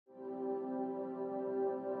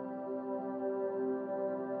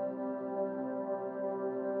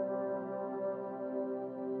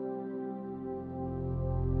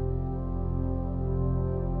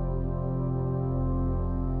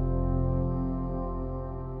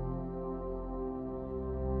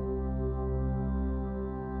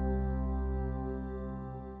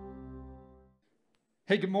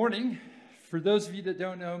Hey, good morning. For those of you that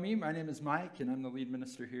don't know me, my name is Mike, and I'm the lead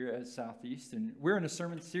minister here at Southeast. And we're in a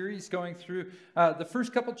sermon series going through the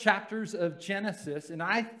first couple chapters of Genesis. And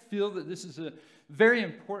I feel that this is a very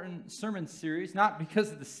important sermon series, not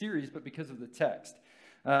because of the series, but because of the text.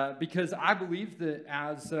 Because I believe that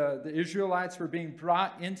as the Israelites were being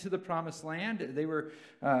brought into the promised land, they were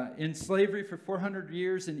in slavery for 400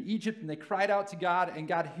 years in Egypt, and they cried out to God, and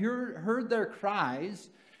God heard their cries,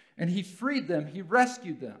 and he freed them, he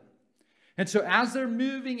rescued them. And so as they're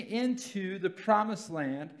moving into the promised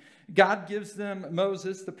land, God gives them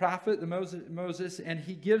Moses, the prophet, Moses, and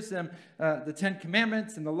he gives them the Ten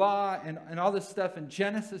Commandments and the law and all this stuff, and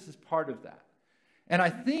Genesis is part of that. And I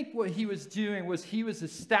think what he was doing was he was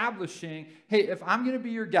establishing, hey, if I'm going to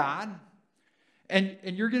be your God, and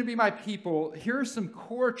you're going to be my people, here are some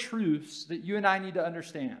core truths that you and I need to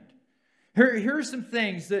understand. Here are some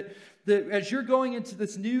things that as you're going into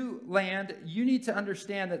this new land, you need to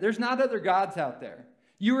understand that there's not other gods out there.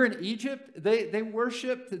 You were in Egypt, they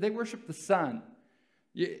worshiped the sun.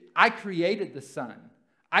 I created the sun.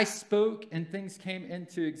 I spoke and things came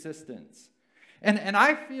into existence. And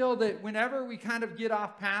I feel that whenever we kind of get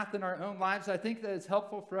off path in our own lives, I think that it's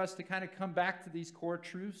helpful for us to kind of come back to these core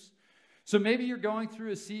truths. So maybe you're going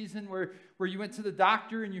through a season where you went to the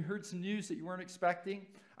doctor and you heard some news that you weren't expecting.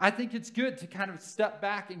 I think it's good to kind of step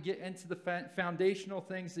back and get into the foundational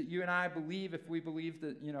things that you and I believe if we believe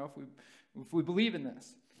that, if we believe in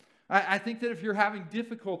this. I think that if you're having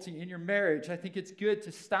difficulty in your marriage, I think it's good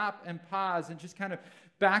to stop and pause and just kind of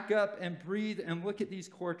back up and breathe and look at these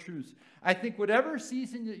core truths. I think whatever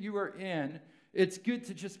season that you are in, it's good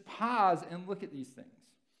to just pause and look at these things.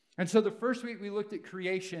 And so the first week we looked at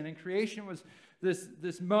creation, and creation was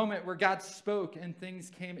this moment where God spoke and things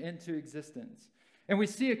came into existence. And we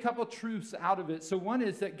see a couple truths out of it. So one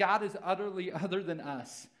is that God is utterly other than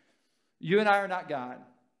us. You and I are not God.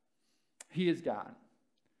 He is God.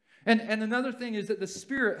 And another thing is that the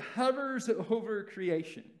Spirit hovers over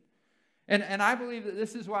creation. And I believe that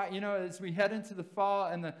this is why, as we head into the fall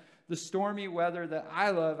and the stormy weather that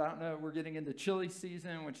I love, I don't know, we're getting into chilly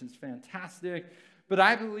season, which is fantastic. But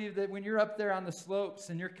I believe that when you're up there on the slopes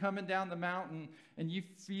and you're coming down the mountain and you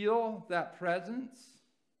feel that presence,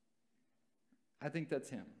 I think that's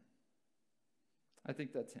him. I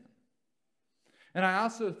think that's him. And I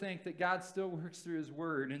also think that God still works through his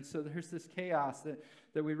word. And so there's this chaos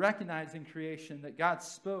that we recognize in creation, that God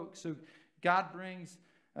spoke. So God brings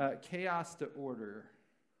chaos to order.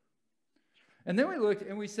 And then we looked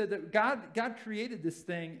and we said that God created this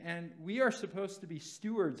thing, and we are supposed to be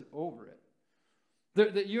stewards over it.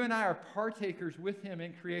 That you and I are partakers with him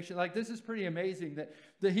in creation. Like, this is pretty amazing that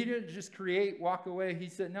he didn't just create, walk away. He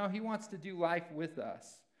said, no, he wants to do life with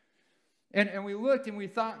us. And we looked and we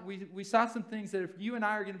thought, we saw some things that if you and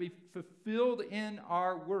I are going to be fulfilled in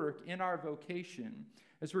our work, in our vocation,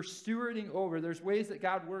 as we're stewarding over, there's ways that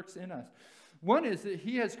God works in us. One is that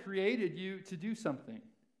he has created you to do something.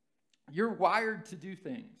 You're wired to do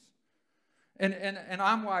things. And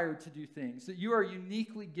I'm wired to do things, that you are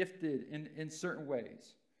uniquely gifted in certain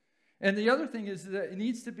ways. And the other thing is that it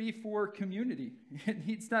needs to be for community. It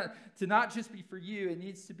needs not just be for you, it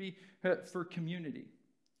needs to be for community.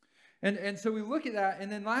 And so we look at that,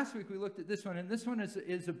 and then last week we looked at this one, and this one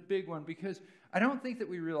is a big one, because I don't think that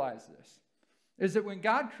we realize this, is that when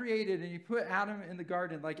God created and he put Adam in the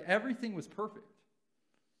garden, like, everything was perfect.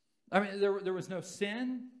 I mean, there was no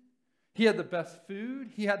sin. He had the best food.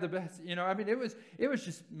 He had the best, it was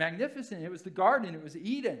just magnificent. It was the garden. It was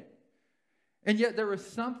Eden. And yet there was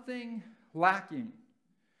something lacking.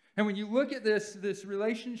 And when you look at this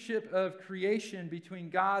relationship of creation between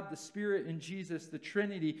God, the Spirit, and Jesus, the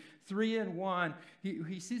Trinity, 3 in 1,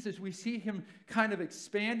 he sees this. We see him kind of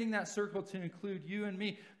expanding that circle to include you and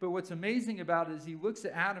me. But what's amazing about it is he looks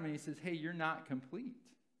at Adam and he says, hey, you're not complete.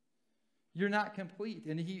 You're not complete.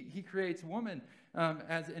 And he creates woman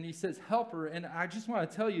and he says helper. And I just want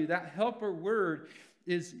to tell you that helper word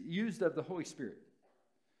is used of the Holy Spirit.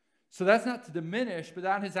 So that's not to diminish, but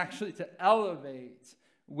that is actually to elevate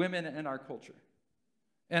women in our culture.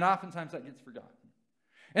 And oftentimes that gets forgotten.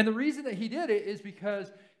 And the reason that he did it is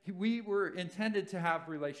because we were intended to have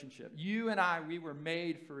relationship. You and I, we were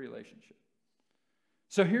made for relationship.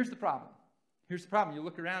 So here's the problem. Here's the problem. You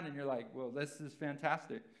look around and you're like, well, this is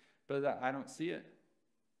fantastic, but I don't see it.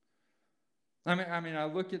 I mean, I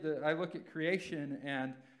look at creation,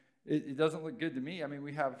 and it doesn't look good to me. I mean,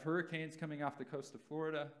 we have hurricanes coming off the coast of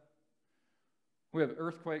Florida. We have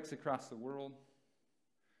earthquakes across the world.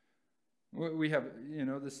 We have,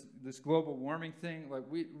 this global warming thing.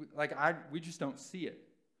 We just don't see it.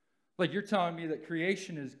 Like, you're telling me that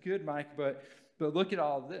creation is good, Mike, but look at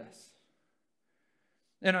all of this.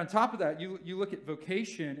 And on top of that, you look at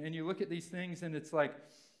vocation and you look at these things, and it's like,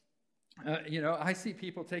 I see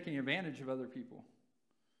people taking advantage of other people.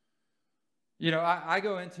 I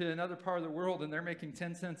go into another part of the world and they're making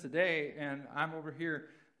 10 cents a day, and I'm over here.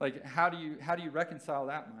 Like, how do you reconcile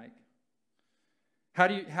that, Mike? How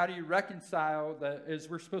do you reconcile that, as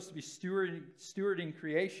we're supposed to be stewarding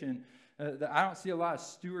creation, that I don't see a lot of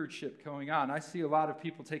stewardship going on. I see a lot of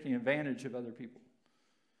people taking advantage of other people.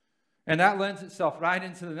 And that lends itself right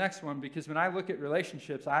into the next one, because when I look at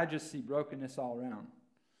relationships, I just see brokenness all around.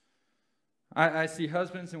 I see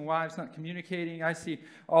husbands and wives not communicating. I see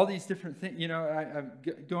all these different things, I'm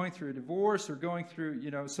going through a divorce, or going through,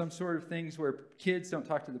 some sort of things where kids don't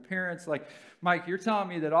talk to the parents. Like, Mike, you're telling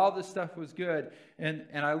me that all this stuff was good, and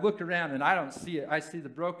I look around and I don't see it. I see the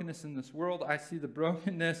brokenness in this world. I see the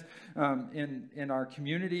brokenness in our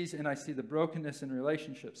communities, and I see the brokenness in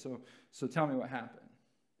relationships. So tell me what happened.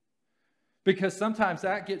 Because sometimes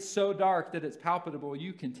that gets so dark that it's palpable.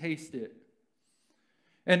 You can taste it.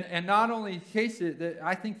 And not only taste it, that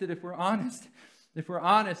I think that if we're honest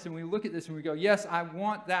and we look at this and we go, yes, I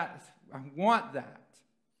want that. I want that.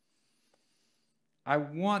 I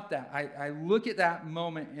want that. I look at that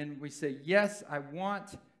moment and we say, yes, I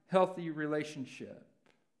want healthy relationship.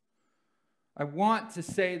 I want to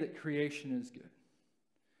say that creation is good.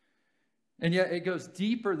 And yet it goes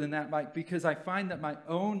deeper than that, Mike, because I find that my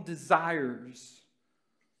own desires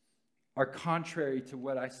are contrary to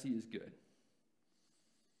what I see as good.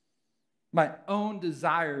 My own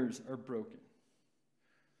desires are broken.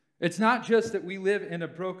 It's not just that we live in a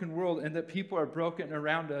broken world and that people are broken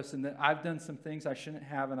around us and that I've done some things I shouldn't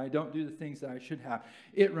have and I don't do the things that I should have.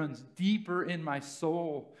 It runs deeper in my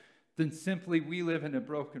soul than simply we live in a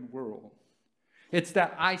broken world. It's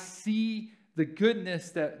that I see the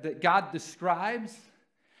goodness that God describes,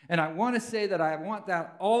 and I want to say that I want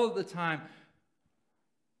that all of the time,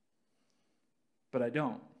 but I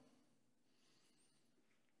don't.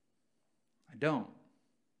 I don't.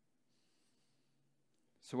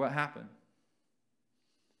 So what happened?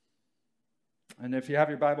 And if you have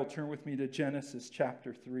your Bible, turn with me to Genesis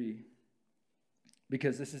chapter 3.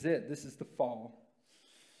 Because this is it. This is the fall.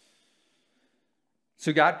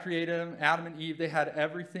 So God created them, Adam and Eve. They had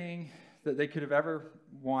everything that they could have ever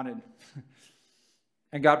wanted.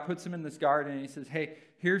 And God puts them in this garden and he says, hey,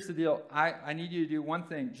 here's the deal. I need you to do one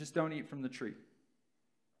thing. Just don't eat from the tree.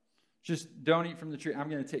 Just don't eat from the tree. I'm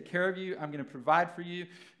going to take care of you. I'm going to provide for you.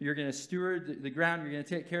 You're going to steward the ground. You're going to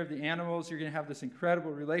take care of the animals. You're going to have this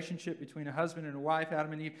incredible relationship between a husband and a wife,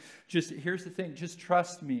 Adam and Eve. Just here's the thing. Just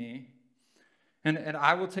trust me, and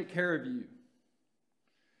I will take care of you.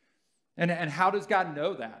 And how does God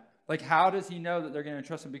know that? Like, how does he know that they're going to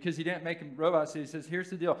trust him? Because he didn't make them robots. So he says, here's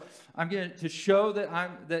the deal. I'm going to show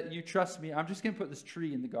that you trust me. I'm just going to put this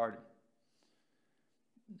tree in the garden.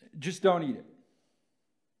 Just don't eat it.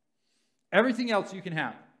 Everything else you can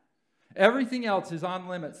have. Everything else is on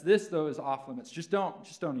limits. This, though, is off limits. Just don't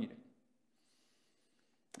eat it.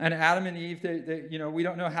 And Adam and Eve, they we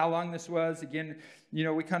don't know how long this was. Again,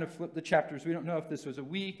 we kind of flipped the chapters. We don't know if this was a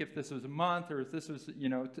week, if this was a month, or if this was,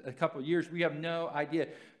 a couple of years. We have no idea.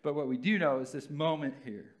 But what we do know is this moment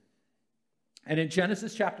here. And in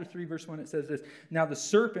Genesis chapter 3, verse 1, it says this: now the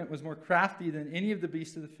serpent was more crafty than any of the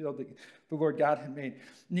beasts of the field that the Lord God had made.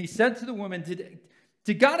 And he said to the woman,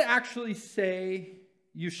 Did God actually say,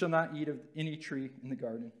 you shall not eat of any tree in the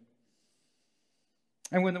garden?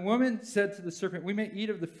 And when the woman said to the serpent, we may eat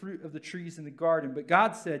of the fruit of the trees in the garden, but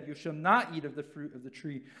God said, you shall not eat of the fruit of the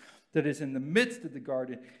tree that is in the midst of the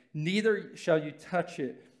garden, neither shall you touch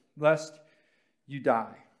it, lest you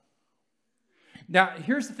die. Now,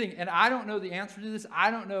 here's the thing, and I don't know the answer to this.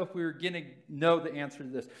 I don't know if we're going to know the answer to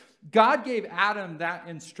this. God gave Adam that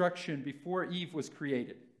instruction before Eve was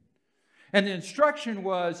created. And the instruction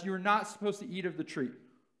was, you're not supposed to eat of the tree.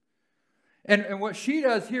 And what she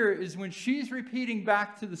does here is when she's repeating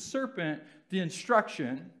back to the serpent the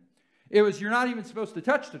instruction, it was, you're not even supposed to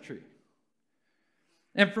touch the tree.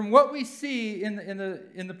 And from what we see in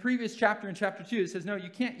the previous chapter, in chapter 2, it says, no, you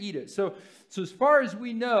can't eat it. So as far as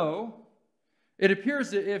we know, it appears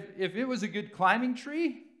that if it was a good climbing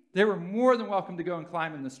tree, they were more than welcome to go and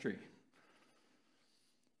climb in this tree.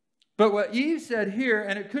 But what Eve said here,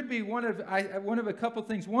 and it could be one of a couple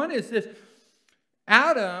things. One is this: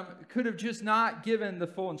 Adam could have just not given the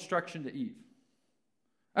full instruction to Eve.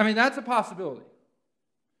 I mean, that's a possibility.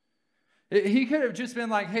 He could have just been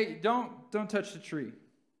like, hey, don't touch the tree.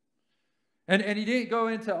 And he didn't go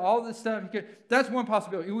into all this stuff. That's one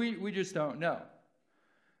possibility. We just don't know.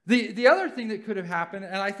 The other thing that could have happened,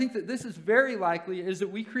 and I think that this is very likely, is that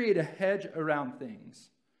we create a hedge around things.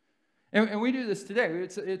 And we do this today.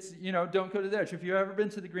 It's don't go to the edge. If you've ever been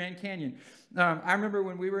to the Grand Canyon, I remember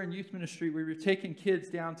when we were in youth ministry, we were taking kids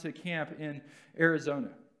down to camp in Arizona.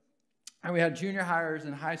 And we had junior hires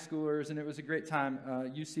and high schoolers, and it was a great time,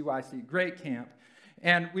 UCYC, great camp.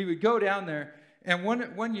 And we would go down there, and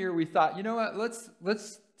one year we thought, you know what,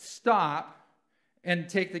 let's stop and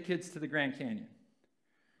take the kids to the Grand Canyon.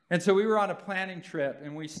 And so we were on a planning trip,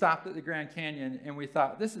 and we stopped at the Grand Canyon, and we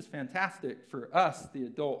thought, this is fantastic for us, the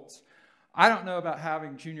adults. I don't know about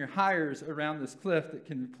having junior hires around this cliff that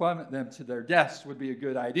can plummet them to their deaths would be a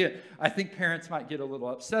good idea. I think parents might get a little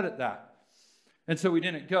upset at that. And so we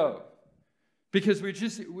didn't go because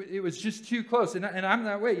it was just too close. And I'm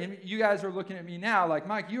that way. And you guys are looking at me now like,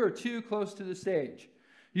 Mike, you are too close to the stage.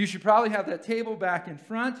 You should probably have that table back in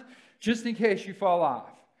front just in case you fall off.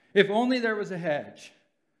 If only there was a hedge.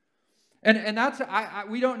 And that's,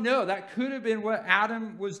 we don't know. That could have been what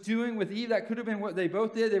Adam was doing with Eve. That could have been what they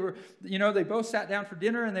both did. They both sat down for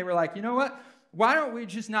dinner and they were like, you know what? Why don't we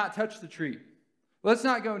just not touch the tree? Let's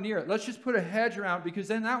not go near it. Let's just put a hedge around, because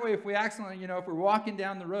then that way if we accidentally, if we're walking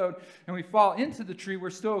down the road and we fall into the tree,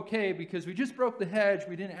 we're still okay because we just broke the hedge.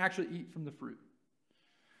 We didn't actually eat from the fruit.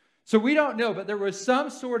 So we don't know, but there was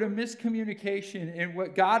some sort of miscommunication in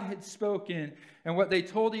what God had spoken and what they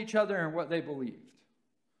told each other and what they believed.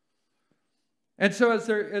 And so as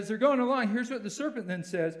they're going along, here's what the serpent then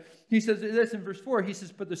says. He says this in verse 4. He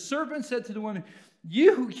says, but the serpent said to the woman,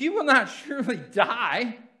 you will not surely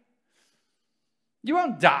die. You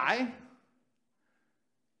won't die.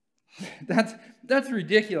 That's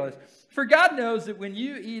ridiculous. For God knows that when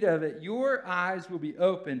you eat of it, your eyes will be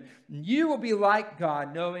open, and you will be like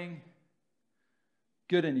God, knowing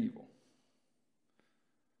good and evil.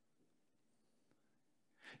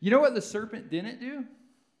 You know what the serpent didn't do?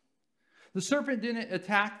 The serpent didn't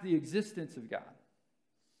attack the existence of God.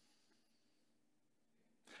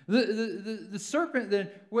 The serpent then,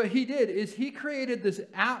 what he did is he created this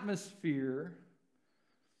atmosphere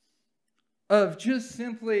of just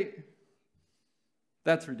simply,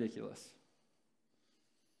 that's ridiculous.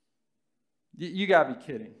 You got to be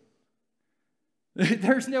kidding.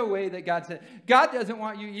 There's no way that God said, God doesn't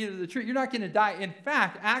want you to eat of the tree. You're not going to die. In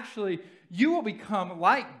fact, actually, you will become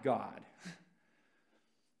like God,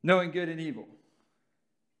 knowing good and evil.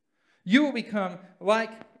 You will become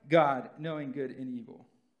like God, knowing good and evil.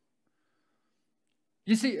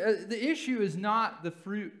 You see, the issue is not the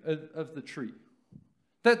fruit of the tree.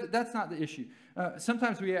 That's not the issue.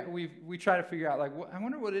 Sometimes we try to figure out, like, I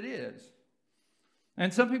wonder what it is.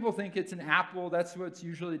 And some people think it's an apple. That's what's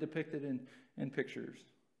usually depicted in pictures.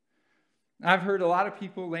 I've heard a lot of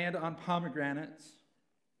people land on pomegranates.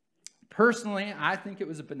 Personally, I think it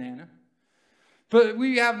was a banana. But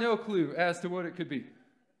we have no clue as to what it could be.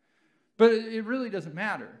 But it really doesn't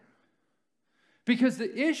matter. Because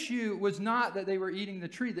the issue was not that they were eating the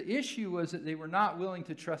tree. The issue was that they were not willing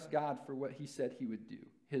to trust God for what he said he would do,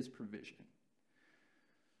 his provision.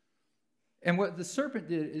 And what the serpent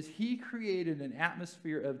did is he created an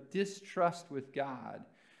atmosphere of distrust with God,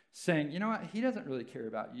 saying, you know what, he doesn't really care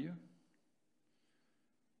about you.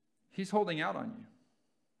 He's holding out on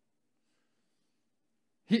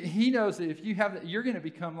you. He knows that if you have that, you're going to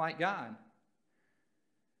become like God.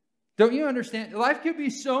 Don't you understand? Life could be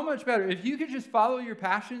so much better if you could just follow your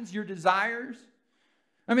passions, your desires.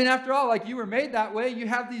 I mean, after all, like, you were made that way. You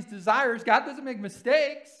have these desires. God doesn't make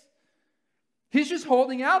mistakes. He's just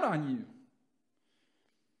holding out on you.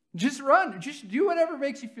 Just run. Just do whatever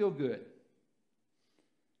makes you feel good.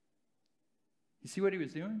 You see what he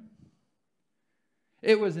was doing?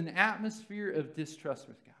 It was an atmosphere of distrust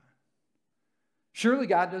with God. Surely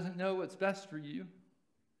God doesn't know what's best for you.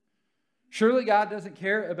 Surely God doesn't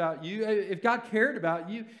care about you. If God cared about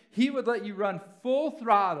you, he would let you run full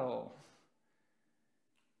throttle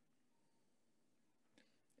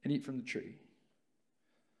and eat from the tree.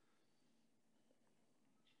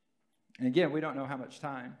 And again, we don't know how much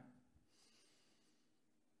time.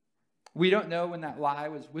 We don't know when that lie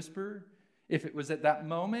was whispered, if it was at that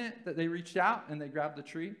moment that they reached out and they grabbed the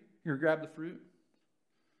tree or grabbed the fruit.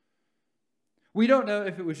 We don't know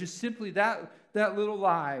if it was just simply that little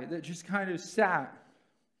lie that just kind of sat,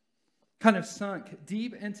 kind of sunk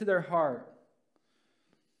deep into their heart.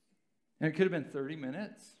 And it could have been 30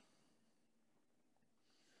 minutes.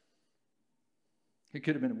 It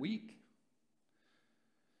could have been a week.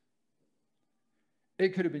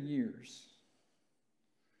 It could have been years.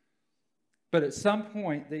 But at some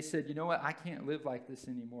point, they said, you know what? I can't live like this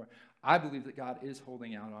anymore. I believe that God is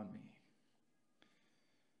holding out on me.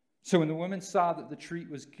 So when the woman saw that the tree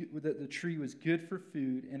was good for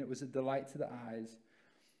food, and it was a delight to the eyes,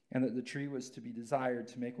 and that the tree was to be desired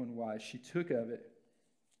to make one wise, she took of it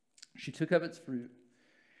She took up its fruit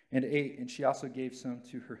and ate, and she also gave some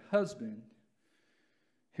to her husband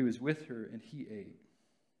who was with her, and he ate.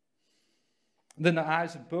 Then the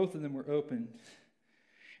eyes of both of them were opened,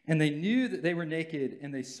 and they knew that they were naked,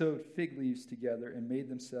 and they sewed fig leaves together and made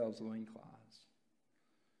themselves loincloths.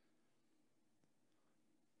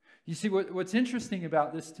 You see, what's interesting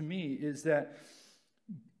about this to me is that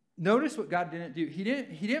notice what God didn't do. He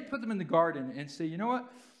didn't put them in the garden and say, you know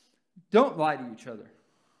what? Don't lie to each other.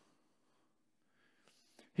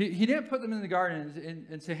 He didn't put them in the garden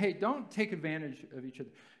and say, hey, don't take advantage of each other.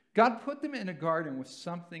 God put them in a garden with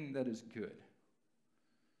something that is good.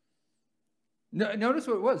 Notice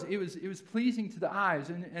what it was. It was pleasing to the eyes,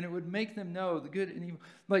 and it would make them know the good and evil.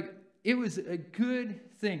 Like, it was a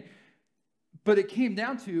good thing. But it came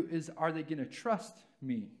down to is, are they going to trust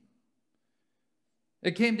me?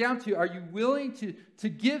 It came down to, are you willing to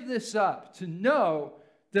give this up, to know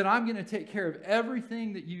that I'm going to take care of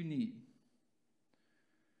everything that you need?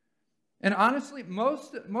 And honestly,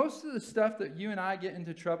 most of the stuff that you and I get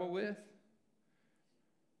into trouble with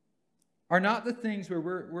are not the things where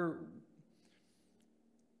we're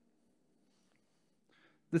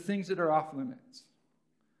the things that are off limits.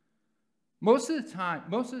 Most of the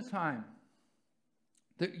time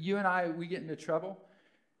that you and I, we get into trouble,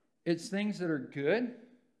 it's things that are good,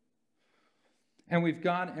 and we've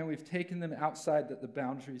gone and we've taken them outside the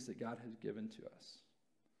boundaries that God has given to us.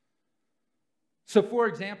 So, for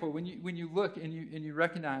example, when you look and you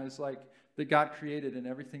recognize like that God created and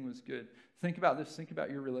everything was good, think about this. Think about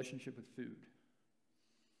your relationship with food.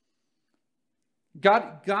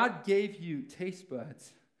 God gave you taste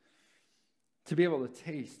buds to be able to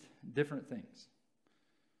taste different things,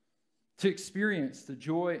 to experience the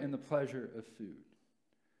joy and the pleasure of food.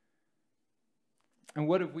 And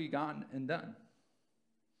what have we gone and done?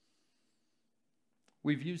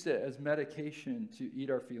 We've used it as medication to eat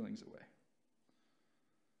our feelings away.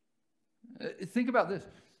 Think about this.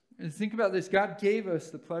 Think about this. God gave us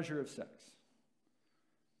the pleasure of sex.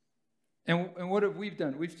 And what have we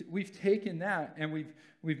done? We've taken that and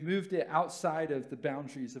we've moved it outside of the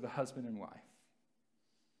boundaries of a husband and wife.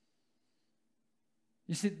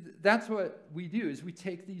 You see, that's what we do, is we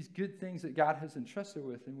take these good things that God has entrusted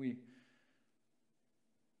with and we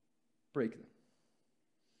break them.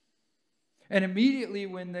 And immediately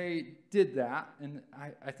when they did that, and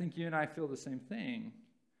I think you and I feel the same thing,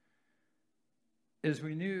 is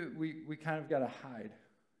we knew we kind of got to hide.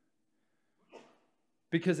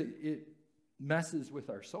 Because it messes with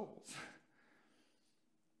our souls.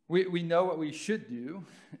 We know what we should do,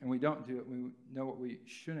 and we don't do it. We know what we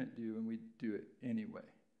shouldn't do, and we do it anyway.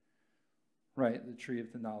 Right? The tree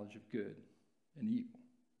of the knowledge of good and evil.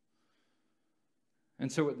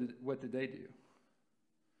 And so what did they do?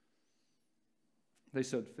 They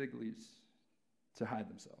sewed fig leaves to hide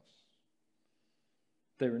themselves.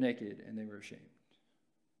 They were naked, and they were ashamed.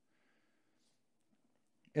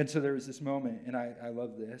 And so there was this moment, and I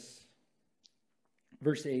love this.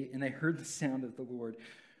 Verse 8, and they heard the sound of the Lord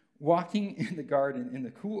walking in the garden in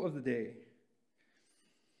the cool of the day.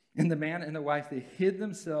 And the man and the wife, they hid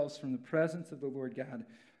themselves from the presence of the Lord God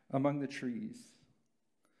among the trees.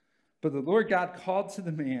 But the Lord God called to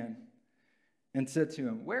the man and said to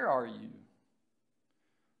him, where are you?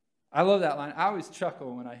 I love that line. I always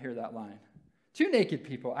chuckle when I hear that line. Two naked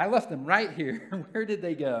people. I left them right here. Where did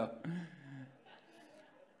they go?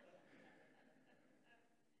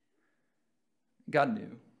 God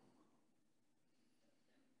knew.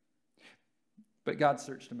 But God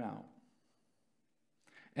searched him out.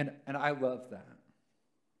 And I love that.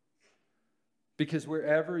 Because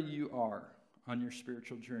wherever you are on your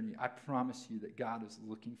spiritual journey, I promise you that God is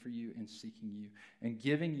looking for you and seeking you and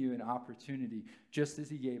giving you an opportunity, just as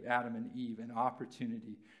he gave Adam and Eve an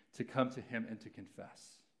opportunity to come to him and to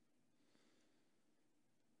confess.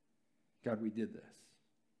 God, we did this.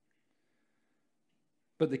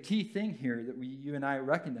 But the key thing here that you and I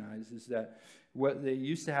recognize is that what they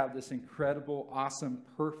used to have this incredible, awesome,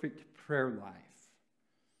 perfect prayer life.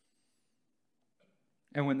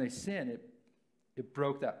 And when they sin, it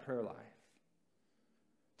broke that prayer life.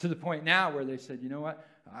 To the point now where they said, you know what?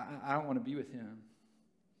 I don't want to be with him.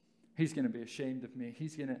 He's going to be ashamed of me.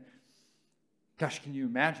 He's going to... Gosh, can you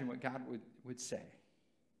imagine what God would say?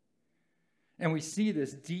 And we see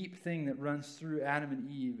this deep thing that runs through Adam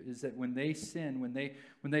and Eve is that when they sinned, when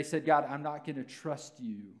they said, God, I'm not going to trust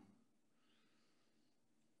you,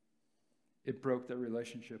 it broke their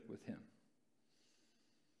relationship with him.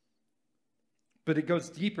 But it goes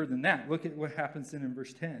deeper than that. Look at what happens in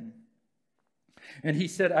verse 10. And he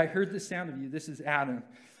said, I heard the sound of you. This is Adam.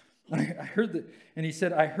 And he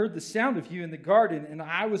said, I heard the sound of you in the garden, and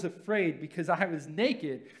I was afraid because I was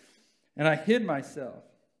naked, and I hid myself.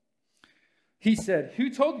 He said, who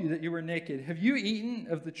told you that you were naked? Have you eaten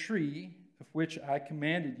of the tree of which I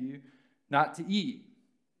commanded you not to eat?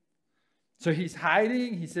 So he's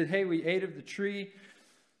hiding. He said, hey, we ate of the tree.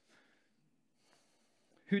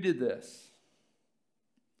 Who did this?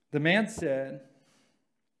 The man said,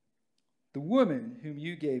 the woman whom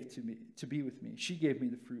you gave to me to be with me, she gave me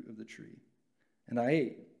the fruit of the tree, and I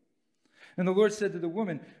ate. And the Lord said to the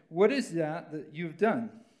woman, what is that you have done?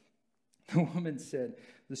 The woman said,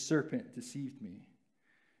 the serpent deceived me,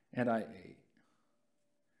 and I ate.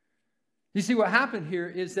 You see, what happened here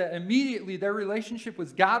is that immediately their relationship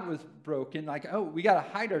with God was broken. Like, oh, we got to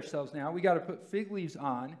hide ourselves now. We got to put fig leaves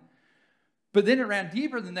on. But then it ran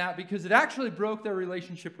deeper than that because it actually broke their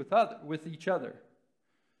relationship with each other.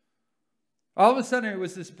 All of a sudden, it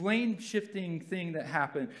was this blame-shifting thing that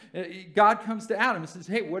happened. God comes to Adam and says,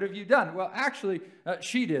 hey, what have you done? Well, actually,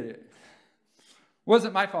 she did it.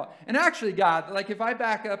 Wasn't my fault. And actually, God, like if I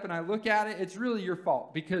back up and I look at it, it's really your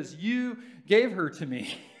fault because you gave her to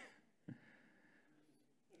me.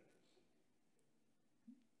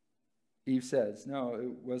 Eve says, no, it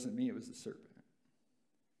wasn't me, it was the serpent.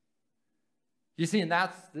 You see, and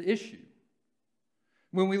that's the issue.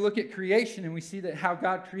 When we look at creation and we see that how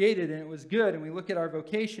God created and it was good, and we look at our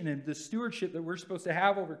vocation and the stewardship that we're supposed to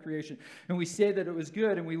have over creation, and we say that it was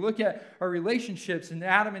good, and we look at our relationships and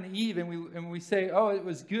Adam and Eve, and we say, oh, it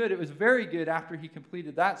was good, it was very good after he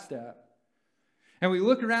completed that step. And we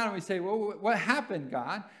look around and we say, well, what happened,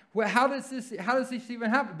 God? How does this even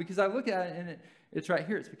happen? Because I look at it and it's right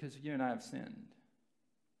here. It's because you and I have sinned.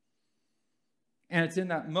 And it's in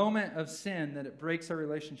that moment of sin that it breaks our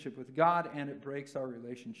relationship with God and it breaks our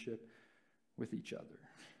relationship with each other.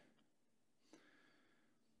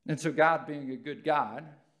 And so God, being a good God,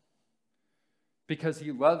 because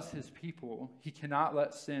he loves his people, he cannot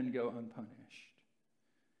let sin go unpunished.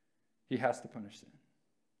 He has to punish sin.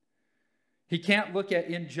 He can't look at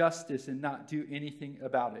injustice and not do anything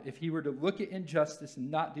about it. If he were to look at injustice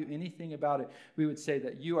and not do anything about it, we would say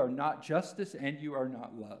that you are not justice and you are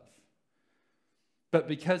not love. But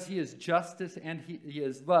because he is justice and he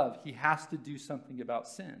is love, he has to do something about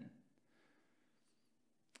sin.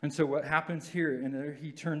 And so what happens here, and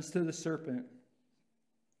he turns to the serpent.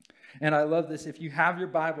 And I love this. If you have your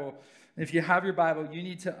Bible, you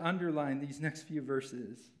need to underline these next few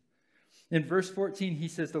verses. In verse 14, he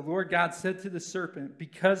says, the Lord God said to the serpent,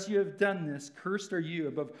 because you have done this, cursed are you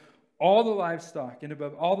above all the livestock and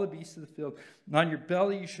above all the beasts of the field. And on your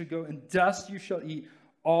belly you shall go, and dust you shall eat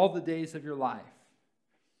all the days of your life.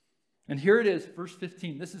 And here it is, verse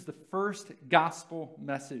 15. This is the first gospel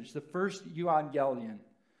message, the first euangelion.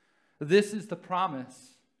 This is the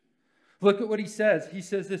promise. Look at what he says. He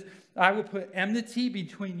says this, I will put enmity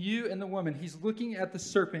between you and the woman. He's looking at the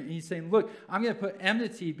serpent and he's saying, look, I'm going to put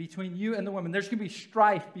enmity between you and the woman. There's going to be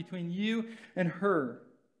strife between you and her,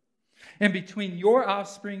 and between your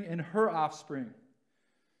offspring and her offspring.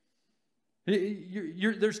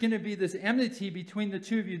 There's going to be this enmity between the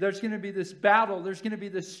two of you. There's going to be this battle. There's going to be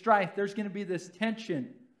this strife. There's going to be this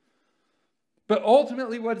tension. But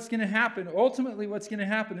ultimately what's going to happen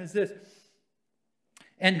is this.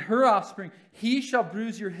 And her offspring, he shall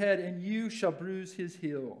bruise your head, and you shall bruise his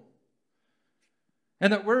heel.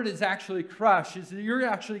 And that word is actually crush. You're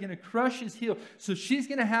actually going to crush his heel. So she's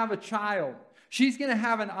going to have a child. She's going to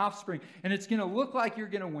have an offspring. And it's going to look like you're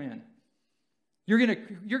going to win. You're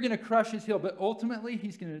going to crush his heel. But ultimately,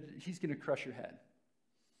 he's going to crush your head.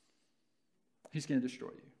 He's going to destroy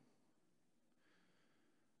you.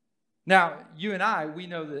 Now, you and I, we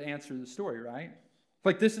know the answer to the story, right?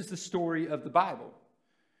 Like, this is the story of the Bible.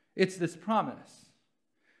 It's this promise.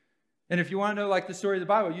 And if you want to know like the story of the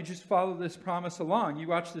Bible, you just follow this promise along. You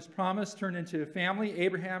watch this promise turn into a family,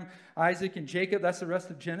 Abraham, Isaac, and Jacob. That's the rest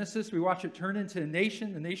of Genesis. We watch it turn into a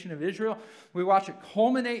nation, the nation of Israel. We watch it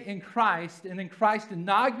culminate in Christ, and then Christ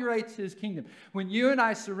inaugurates his kingdom. When you and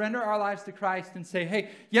I surrender our lives to Christ and say, hey,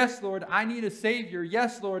 yes, Lord, I need a Savior.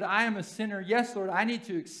 Yes, Lord, I am a sinner. Yes, Lord, I need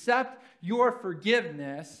to accept your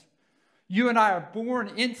forgiveness. You and I are born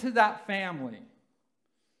into that family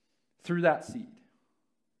through that seed.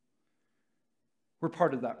 We're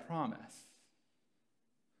part of that promise.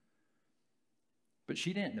 But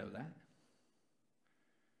she didn't know that.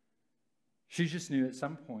 She just knew at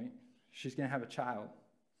some point she's going to have a child.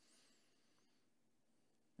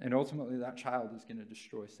 And ultimately that child is going to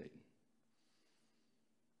destroy Satan.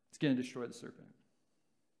 It's going to destroy the serpent.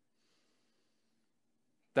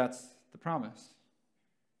 That's the promise.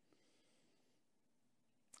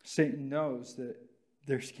 Satan knows that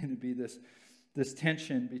there's going to be this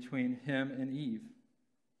tension between him and Eve.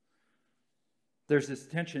 There's this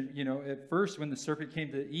tension, at first when the serpent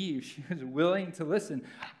came to Eve, she was willing to listen.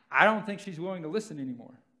 I don't think she's willing to listen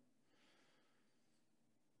anymore.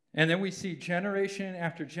 And then we see generation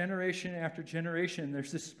after generation after generation,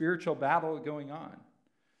 there's this spiritual battle going on.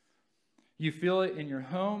 You feel it in your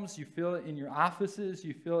homes, you feel it in your offices,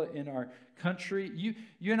 you feel it in our country. You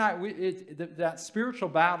and I, that spiritual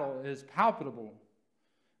battle is palpable.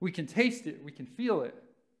 We can taste it, we can feel it.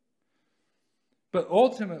 But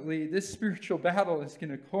ultimately, this spiritual battle is going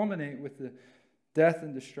to culminate with the death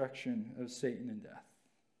and destruction of Satan and death.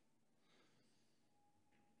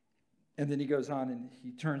 And then he goes on and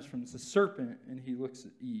he turns from the serpent and he looks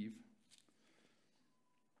at Eve.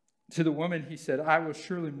 To the woman he said, I will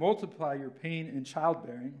surely multiply your pain in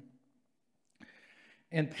childbearing.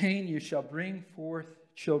 In pain you shall bring forth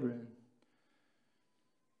children.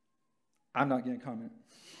 I'm not going to comment.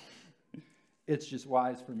 It's just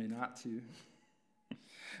wise for me not to.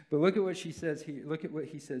 But look at what she says here. Look at what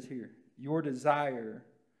he says here. Your desire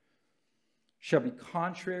shall be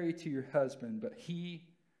contrary to your husband, but he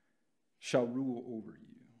shall rule over you.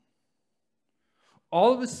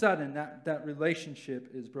 All of a sudden, that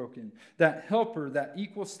relationship is broken. That helper, that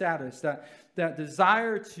equal status, that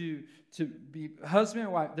desire to be husband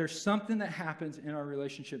and wife, there's something that happens in our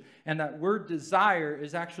relationship. And that word desire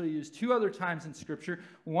is actually used 2 other times in Scripture.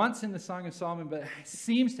 Once in the Song of Solomon, but it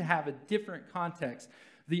seems to have a different context.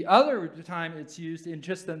 The other time it's used in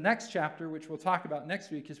just the next chapter, which we'll talk about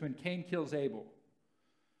next week, is when Cain kills Abel.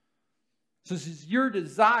 So this is your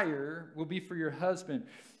desire will be for your husband.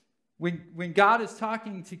 When God is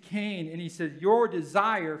talking to Cain and he said, your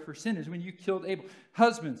desire for sin is when you killed Abel.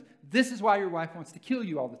 Husbands, this is why your wife wants to kill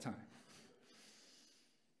you all the time.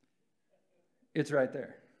 It's right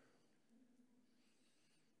there.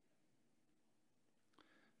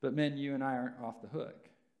 But men, you and I aren't off the hook.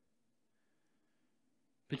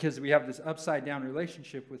 Because we have this upside down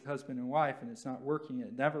relationship with husband and wife, and it's not working.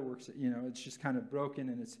 It never works. It's just kind of broken,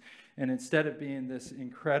 and instead of being this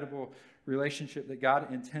incredible relationship that God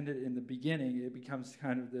intended in the beginning, it becomes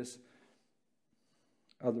kind of this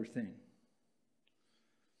other thing.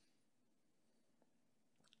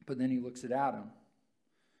 But then he looks at Adam.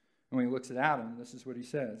 And when he looks at Adam, this is what he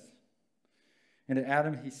says. And to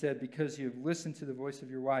Adam he said, because you have listened to the voice of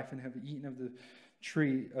your wife and have eaten of the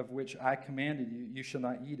tree of which I commanded you, you shall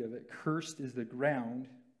not eat of it. Cursed is the ground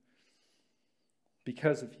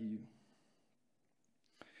because of you.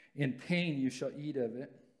 In pain you shall eat of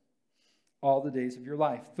it all the days of your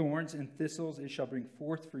life. Thorns and thistles it shall bring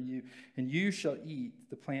forth for you, and you shall eat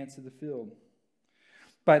the plants of the field.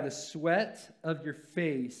 By the sweat of your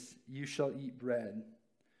face you shall eat bread,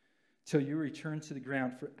 till you return to the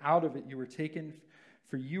ground, for out of it you were taken,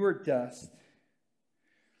 for you are dust,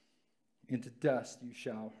 into dust you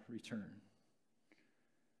shall return.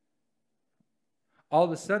 All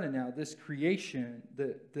of a sudden now, this creation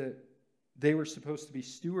that they were supposed to be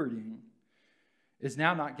stewarding is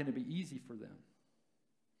now not going to be easy for them.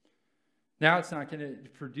 Now it's not going to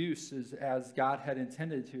produce as God had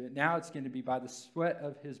intended to. Now it's going to be by the sweat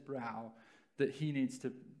of his brow that he needs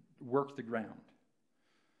to work the ground.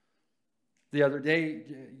 The other day,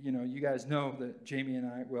 you guys know that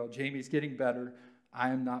Jamie's getting better. I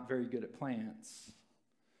am not very good at plants.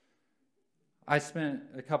 I spent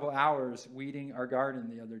a couple hours weeding our garden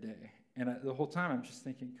the other day. And the whole time I'm just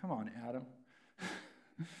thinking, come on, Adam.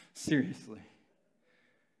 Seriously.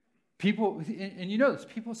 People, and you know this,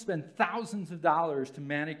 people spend thousands of dollars to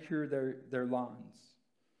manicure their lawns.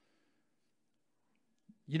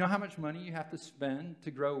 You know how much money you have to spend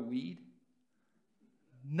to grow a weed?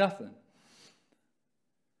 Nothing.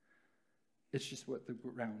 It's just what the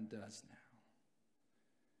ground does now.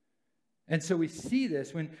 And so we see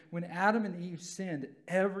this. When Adam and Eve sinned,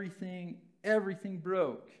 everything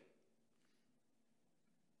broke.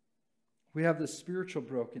 We have this spiritual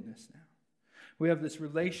brokenness now. We have this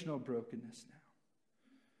relational brokenness now.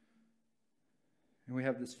 And we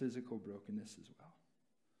have this physical brokenness as well.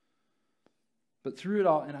 But through it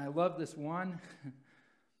all, and I love this one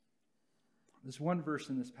verse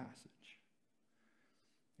in this passage.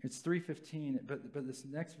 It's 3:15, but this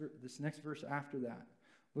next verse after that.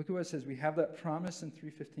 Look at what it says. We have that promise in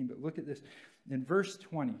 3:15, but look at this. In verse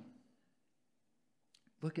 20,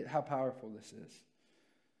 look at how powerful this is.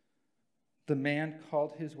 The man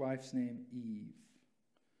called his wife's name Eve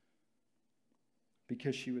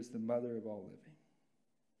because she was the mother of all living.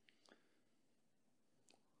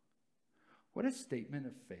 What a statement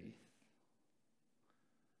of faith.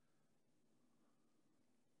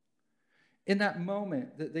 In that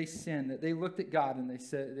moment that they sinned, that they looked at God and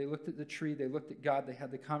they looked at the tree, they looked at God, they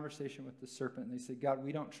had the conversation with the serpent, and they said, God,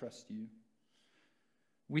 we don't trust you.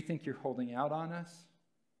 we think you're holding out on us.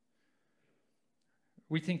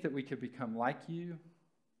 We think that we could become like you.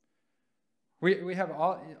 We have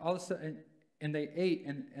all this stuff, and they ate,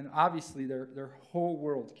 and obviously their whole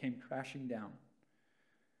world came crashing down.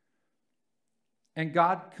 And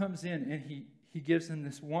God comes in, and he gives them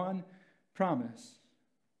this one promise,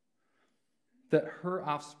 that her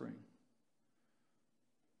offspring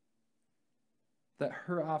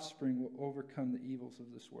will overcome the evils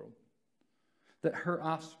of this world. That her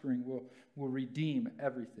offspring will redeem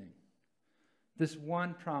everything. This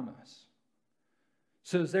one promise.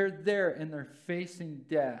 So as they're there and they're facing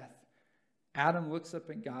death, Adam looks up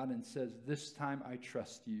at God and says, "This time I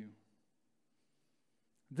trust you.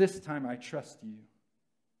 This time I trust you."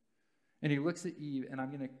 And he looks at Eve, and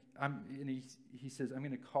he says, "I'm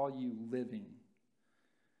going to call you living."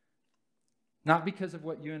 Not because of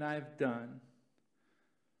what you and I have done,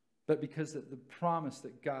 but because of the promise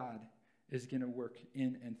that God is going to work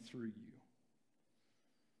in and through you.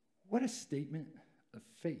 What a statement of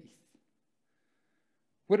faith.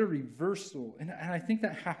 What a reversal. And I think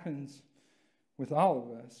that happens with all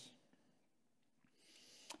of us.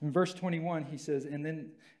 In verse 21, he says,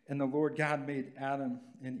 And the Lord God made Adam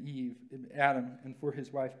and for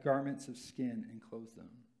his wife garments of skin and clothed them.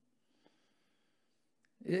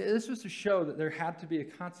 This was to show that there had to be a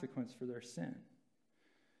consequence for their sin.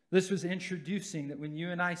 This was introducing that when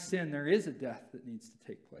you and I sin, there is a death that needs to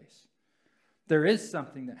take place. There is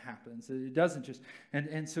something that happens. It doesn't just...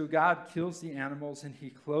 And so God kills the animals and he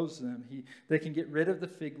clothes them. They can get rid of the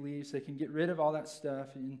fig leaves. They can get rid of all that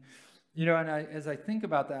stuff. And, as I think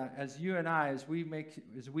about that, as you and I, as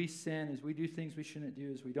we sin, as we do things we shouldn't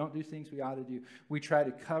do, as we don't do things we ought to do, we try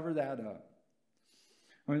to cover that up.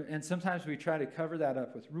 And sometimes we try to cover that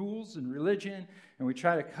up with rules and religion, and we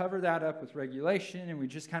try to cover that up with regulation, and we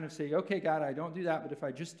just kind of say, "Okay, God, I don't do that, but if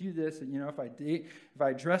I just do this, and if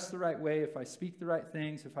I dress the right way, if I speak the right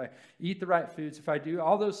things, if I eat the right foods, if I do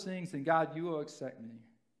all those things, then God, you will accept me."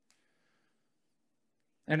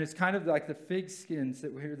 And it's kind of like the fig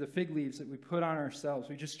leaves that we put on ourselves.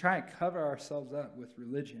 We just try to cover ourselves up with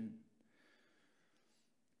religion.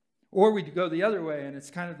 Or we go the other way, and it's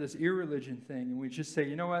kind of this irreligion thing, and we just say,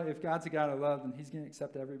 "You know what, if God's a God of love, then he's going to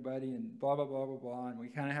accept everybody," and blah, blah, blah, blah, blah, and we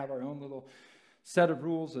kind of have our own little set of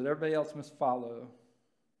rules that everybody else must follow.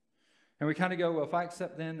 And we kind of go, "Well, if I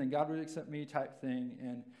accept them, then God would accept me," type thing.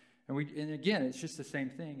 And again, it's just the same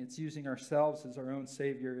thing. It's using ourselves as our own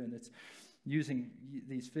Savior, and it's using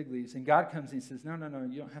these fig leaves. And God comes and he says, no,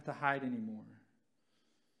 you don't have to hide anymore.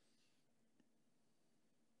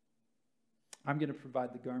 I'm going to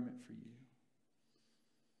provide the garment for you.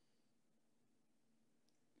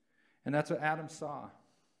 And that's what Adam saw.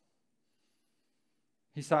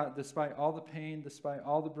 He saw, despite all the pain, despite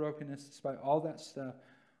all the brokenness, despite all that stuff,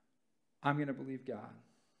 I'm going to believe God.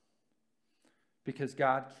 Because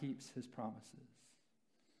God keeps his promises.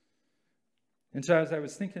 And so as I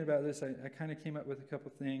was thinking about this, I kind of came up with a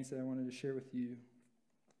couple things that I wanted to share with you.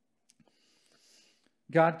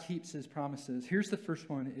 God keeps his promises. Here's the first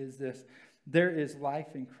one, is this: there is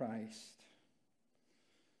life in Christ.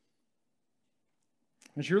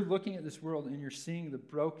 As you're looking at this world and you're seeing the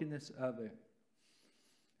brokenness of it,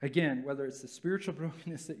 again, whether it's the spiritual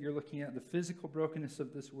brokenness that you're looking at, the physical brokenness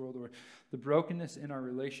of this world, or the brokenness in our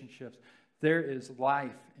relationships, there is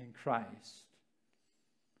life in Christ.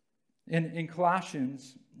 In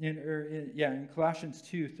Colossians, in Colossians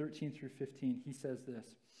 2, 13 through 15, he says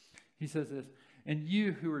this: "And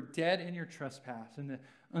you who were dead in your trespass and the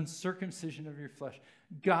uncircumcision of your flesh,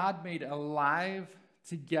 God made alive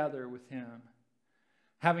together with him,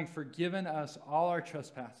 having forgiven us all our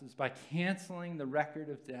trespasses by canceling the record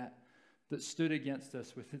of debt that stood against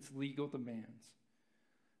us with its legal demands.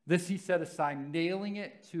 This he set aside, nailing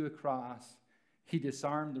it to a cross. He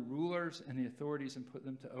disarmed the rulers and the authorities and put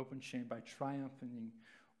them to open shame by triumphing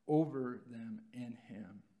over them in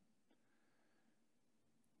him."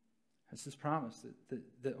 That's his promise,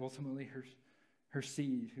 that ultimately her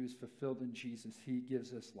seed, who is fulfilled in Jesus, he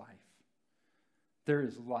gives us life. There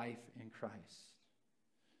is life in Christ.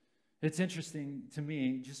 It's interesting to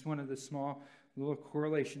me, just one of the small little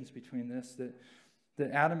correlations between this,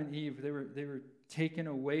 that Adam and Eve, they were taken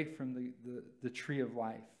away from the tree of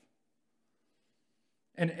life.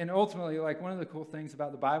 And ultimately, like, one of the cool things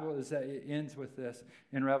about the Bible is that it ends with this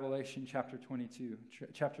in Revelation chapter 22,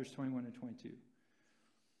 chapters 21 and 22.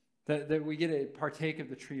 That we get to partake of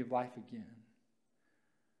the tree of life again.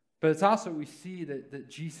 But it's also, we see that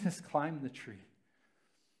Jesus climbed the tree,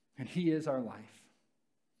 and he is our life.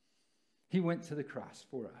 He went to the cross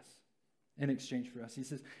for us in exchange for us. He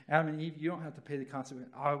says, "Adam and Eve, you don't have to pay the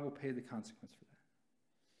consequence. I will pay the consequence for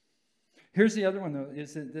that." Here's the other one, though,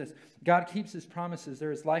 is that this. God keeps his promises.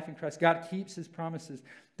 There is life in Christ. God keeps his promises.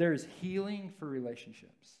 There is healing for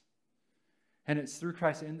relationships. And it's through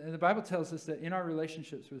Christ. And the Bible tells us that in our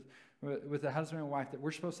relationships with a husband and wife, that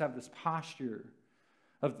we're supposed to have this posture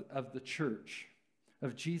of the church,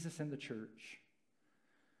 of Jesus and the church.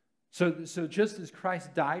 So just as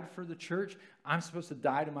Christ died for the church, I'm supposed to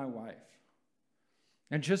die to my wife.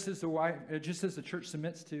 And just as the church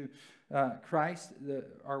submits to Christ,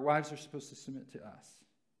 our wives are supposed to submit to us.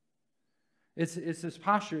 It's this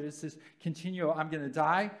posture. It's this continual, I'm going to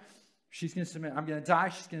die, she's going to submit. I'm going to die,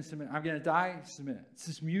 she's going to submit. I'm going to die, submit. It's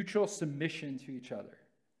this mutual submission to each other.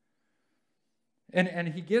 And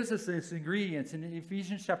he gives us this ingredients. In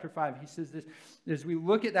Ephesians chapter 5, he says this, as we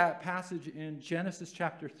look at that passage in Genesis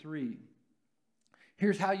chapter 3,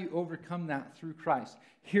 here's how you overcome that through Christ.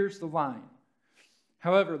 Here's the line.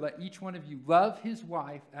 However, let each one of you love his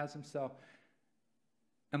wife as himself,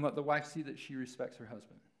 and let the wife see that she respects her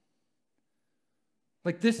husband.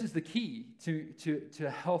 Like, this is the key to a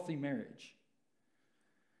healthy marriage.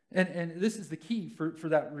 And this is the key for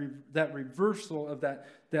that reversal of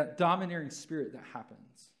that domineering spirit that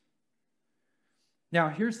happens. Now,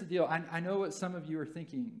 here's the deal. I know what some of you are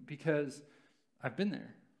thinking, because I've been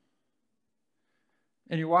there.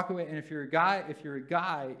 And you walk away, and if you're a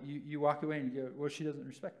guy, you walk away and you go, well, she doesn't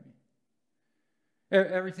respect me.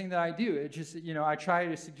 Everything that I do, it just, I try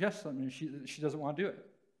to suggest something, and she doesn't want to do it.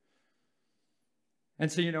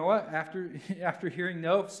 And so, you know what? After hearing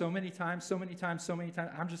no so many times,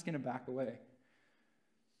 I'm just going to back away.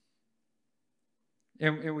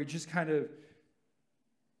 And we just kind of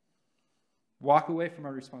walk away from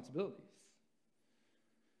our responsibilities.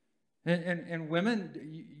 And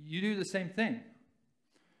women, you do the same thing.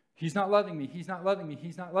 He's not loving me. He's not loving me.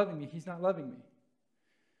 He's not loving me. He's not loving me.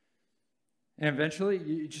 And eventually,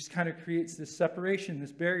 it just kind of creates this separation,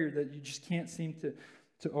 this barrier that you just can't seem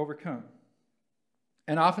to overcome.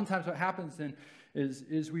 And oftentimes what happens then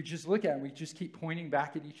is we just look at it, we just keep pointing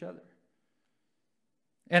back at each other.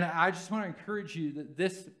 And I just want to encourage you that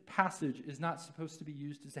this passage is not supposed to be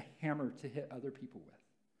used as a hammer to hit other people with.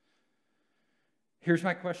 Here's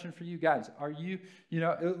my question for you guys. Are you,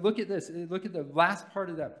 look at this. Look at the last part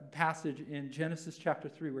of that passage in Genesis chapter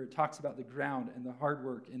 3 where it talks about the ground and the hard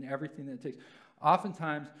work and everything that it takes.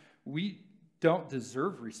 Oftentimes, we don't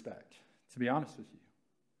deserve respect, to be honest with you.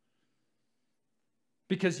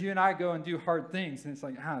 Because you and I go and do hard things, and it's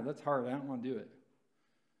like, that's hard. I don't want to do it.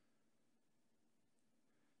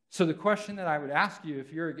 So the question that I would ask you,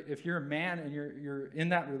 if you're a man and you're in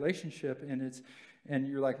that relationship and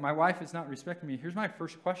you're like, my wife is not respecting me, here's my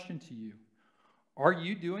first question to you. Are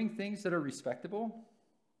you doing things that are respectable?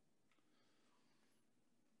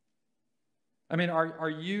 I mean, are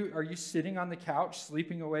you sitting on the couch,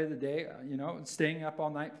 sleeping away the day, and staying up all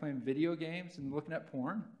night playing video games and looking at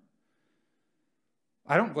porn?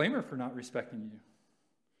 I don't blame her for not respecting you.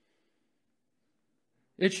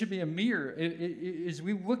 It should be a mirror. As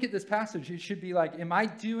we look at this passage, it should be like, am I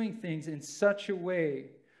doing things in such a way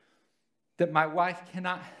that my wife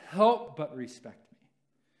cannot help but respect me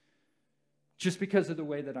just because of the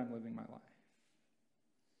way that I'm living my life?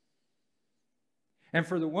 And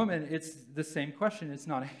for the woman, it's the same question. It's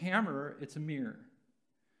not a hammer, it's a mirror.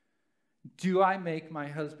 Do I make my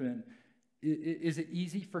husband, is it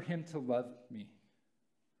easy for him to love me?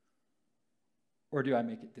 Or do I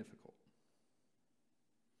make it difficult?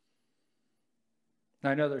 Now,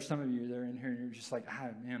 I know there's some of you that are in here and you're just like,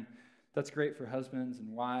 man, that's great for husbands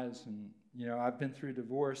and wives. And, I've been through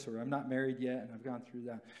divorce, or I'm not married yet and I've gone through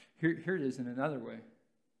that. Here it is in another way.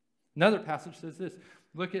 Another passage says this.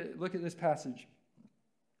 Look at this passage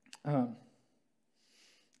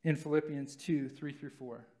in Philippians 2,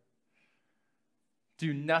 3-4.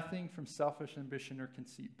 Do nothing from selfish ambition or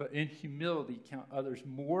conceit, but in humility count others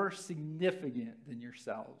more significant than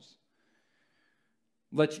yourselves.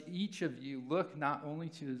 Let each of you look not only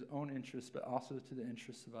to his own interests, but also to the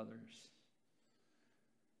interests of others.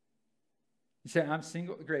 You say, I'm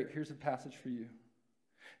single. Great, here's a passage for you.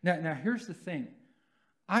 Now here's the thing.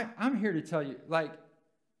 I'm here to tell you,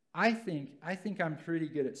 I think I'm pretty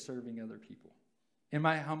good at serving other people, in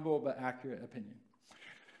my humble but accurate opinion.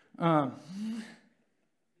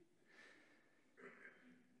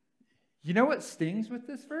 You know what stings with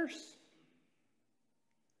this verse?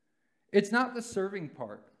 It's not the serving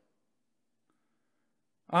part.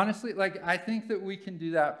 Honestly, I think that we can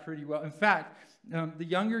do that pretty well. In fact, the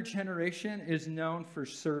younger generation is known for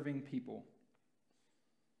serving people.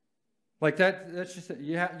 That's just it.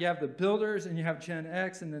 You have the builders and you have Gen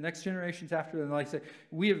X and the next generations after them. Like I say,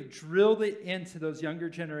 we have drilled it into those younger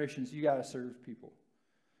generations. You got to serve people.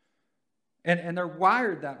 And they're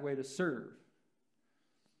wired that way to serve.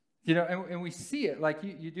 You know, and we see it. Like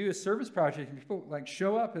you do a service project and people like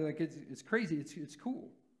show up and like it's crazy. It's cool.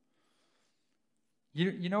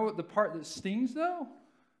 You know what the part that stings though?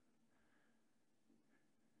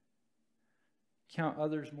 Count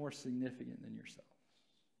others more significant than yourself.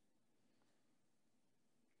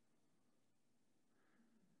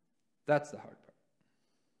 That's the hard part.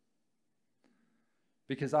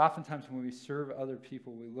 Because oftentimes when we serve other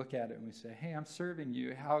people, we look at it and we say, hey, I'm serving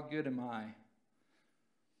you. How good am I?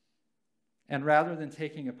 And rather than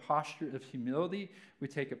taking a posture of humility, we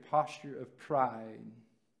take a posture of pride.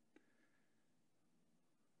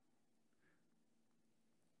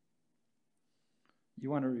 You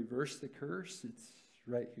want to reverse the curse? It's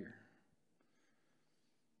right here.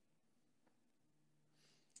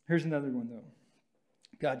 Here's another one, though.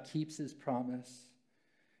 God keeps his promise.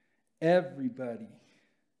 Everybody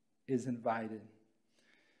is invited.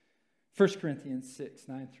 1 Corinthians 6,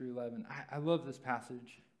 9 through 11. I love this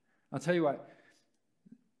passage. I'll tell you what.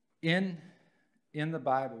 In the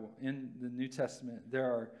Bible, in the New Testament, there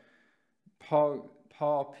are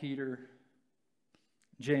Paul, Peter,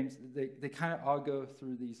 James, they kind of all go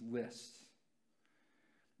through these lists.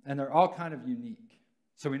 And they're all kind of unique.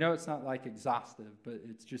 So we know it's not like exhaustive, but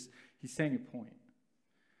it's just, he's saying a point.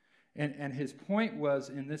 And his point was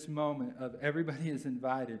in this moment of everybody is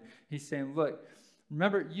invited, he's saying, look,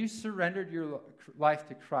 remember, you surrendered your life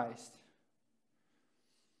to Christ.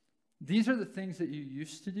 These are the things that you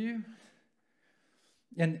used to do.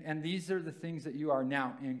 And these are the things that you are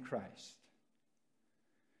now in Christ.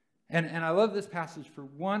 And I love this passage for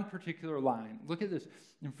one particular line. Look at this.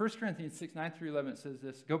 In 1 Corinthians 6, 9 through 11, it says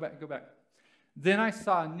this. Go back. Then I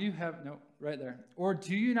saw a new heaven. No, right there. Or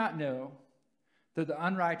do you not know that the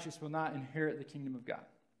unrighteous will not inherit the kingdom of God?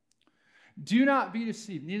 Do not be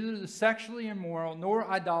deceived. Neither the sexually immoral, nor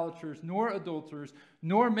idolaters, nor adulterers,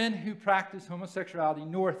 nor men who practice homosexuality,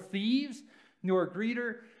 nor thieves, nor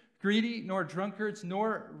greedy, nor drunkards,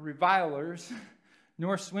 nor revilers,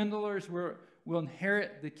 nor swindlers will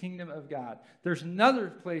inherit the kingdom of God. There's another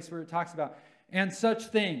place where it talks about, and such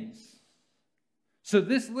things. So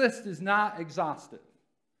this list is not exhaustive.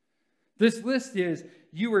 This list is,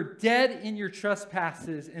 you were dead in your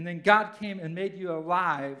trespasses, and then God came and made you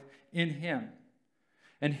alive in him.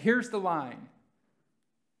 And here's the line.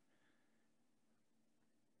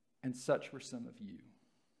 And such were some of you.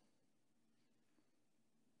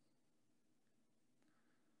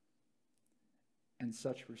 And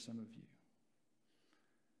such were some of you.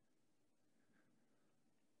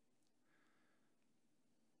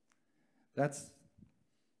 That's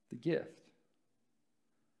the gift.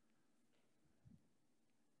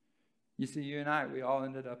 You see, you and I, we all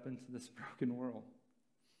ended up into this broken world.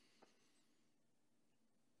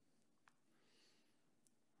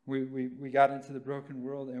 We got into the broken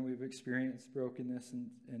world and we've experienced brokenness and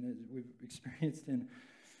we've experienced in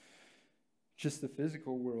just the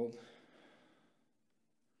physical world.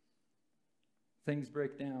 Things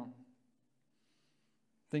break down.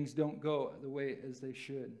 Things don't go the way as they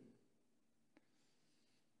should.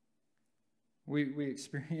 We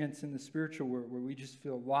experience in the spiritual world where we just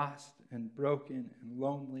feel lost and broken and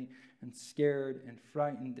lonely and scared and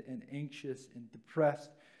frightened and anxious and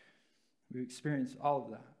depressed. We experience all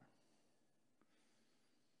of that.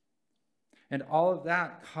 And all of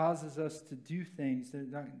that causes us to do things. They're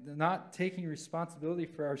not taking responsibility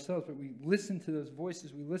for ourselves, but we listen to those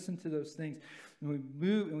voices, we listen to those things, and we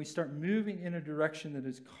move and we start moving in a direction that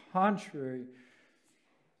is contrary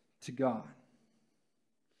to God.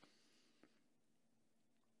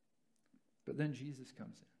 But then Jesus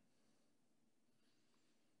comes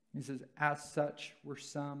in. He says, as such were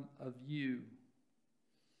some of you.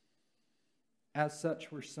 As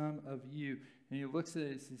such were some of you. And he looks at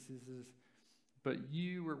it and he says, but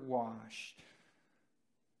you were washed.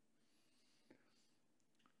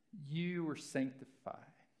 You were sanctified.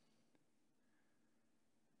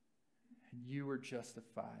 And you were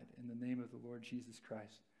justified in the name of the Lord Jesus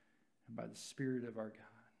Christ and by the Spirit of our God.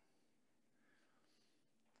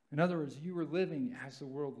 In other words, you were living as the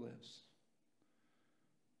world lives.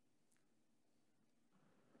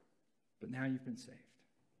 But now you've been saved.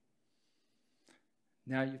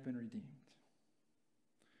 Now you've been redeemed.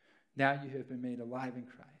 Now you have been made alive in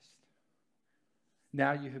Christ.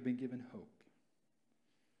 Now you have been given hope.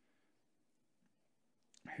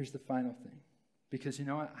 Here's the final thing. Because you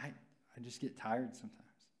know what? I just get tired sometimes.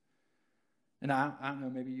 And I don't know,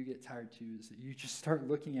 maybe you get tired too. Is that you just start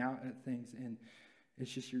looking out at things and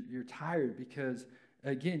it's just you're tired because,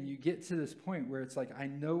 again, you get to this point where it's like, I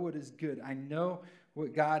know what is good. I know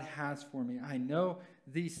what God has for me. I know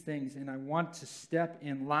these things, and I want to step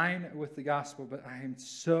in line with the gospel, but I am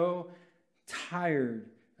so tired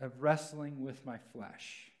of wrestling with my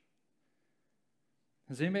flesh.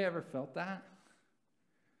 Has anybody ever felt that?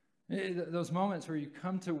 Those moments where you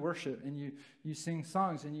come to worship and you sing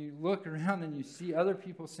songs and you look around and you see other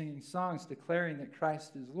people singing songs declaring that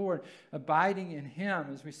Christ is Lord, abiding in Him,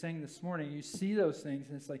 as we sang this morning. You see those things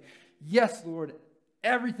and it's like, yes, Lord,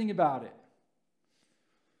 everything about it.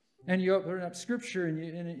 And you open up Scripture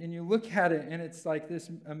and you look at it, and it's like this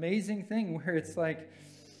amazing thing where it's like,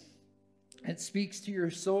 it speaks to your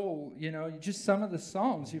soul, just some of the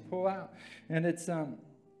Psalms you pull out. And it's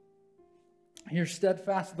your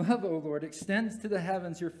steadfast love, O Lord, extends to the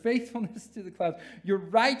heavens, your faithfulness to the clouds. Your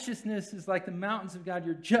righteousness is like the mountains of God.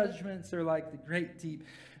 Your judgments are like the great deep.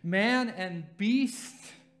 Man and beast,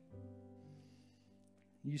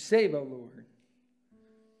 you save, O Lord.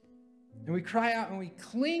 And we cry out and we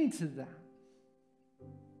cling to that.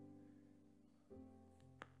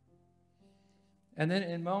 And then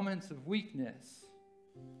in moments of weakness,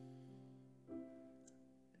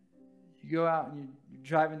 you go out and you're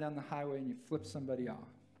driving down the highway and you flip somebody off.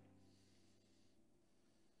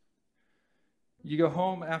 You go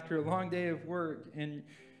home after a long day of work and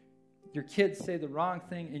your kids say the wrong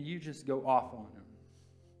thing and you just go off on them.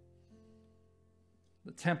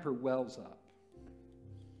 The temper wells up.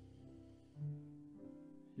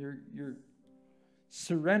 You're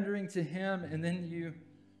surrendering to Him, and then you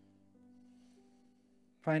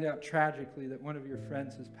find out tragically that one of your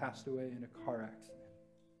friends has passed away in a car accident.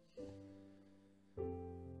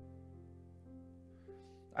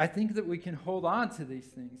 I think that we can hold on to these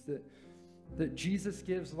things, that Jesus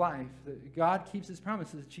gives life, that God keeps His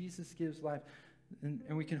promises, Jesus gives life,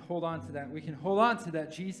 and we can hold on to that. We can hold on to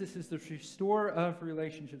that. Jesus is the restorer of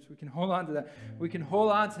relationships. We can hold on to that. We can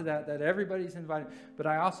hold on to that everybody's invited. But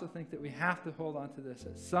I also think that we have to hold on to this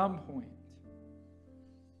at some point.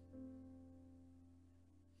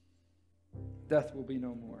 Death will be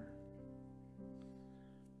no more,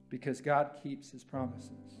 because God keeps His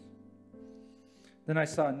promises. Then I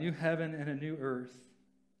saw a new heaven and a new earth.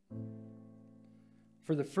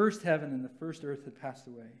 For the first heaven and the first earth had passed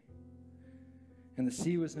away, and the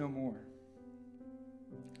sea was no more.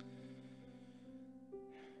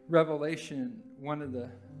 Revelation, one of the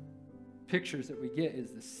pictures that we get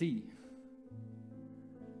is the sea.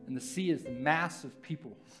 And the sea is the mass of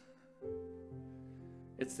people.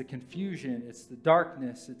 It's the confusion, it's the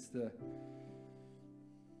darkness, it's the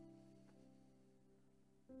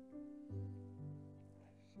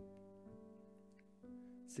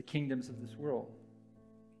kingdoms of this world.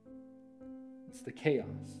 It's the chaos.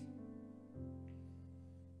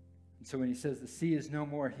 And so when he says the sea is no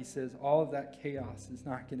more, he says all of that chaos is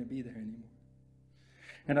not going to be there anymore.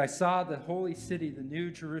 And I saw the holy city, the new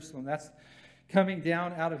Jerusalem, that's coming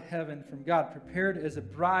down out of heaven from God, prepared as a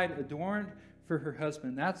bride adorned for her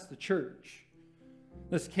husband. That's the church.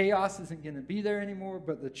 This chaos isn't going to be there anymore,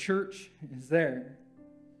 but the church is there.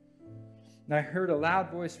 And I heard a loud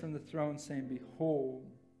voice from the throne saying, "Behold,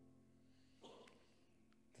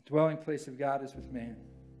 the dwelling place of God is with man.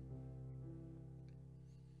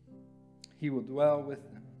 He will dwell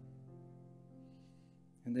with them,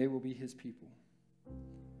 and they will be His people.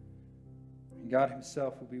 And God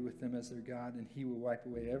Himself will be with them as their God, and He will wipe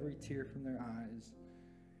away every tear from their eyes,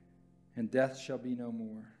 and death shall be no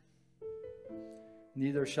more.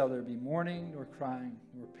 Neither shall there be mourning, nor crying,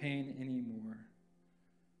 nor pain any more,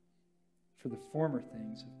 for the former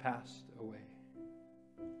things have passed away."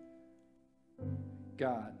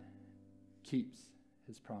 God keeps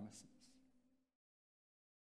His promises.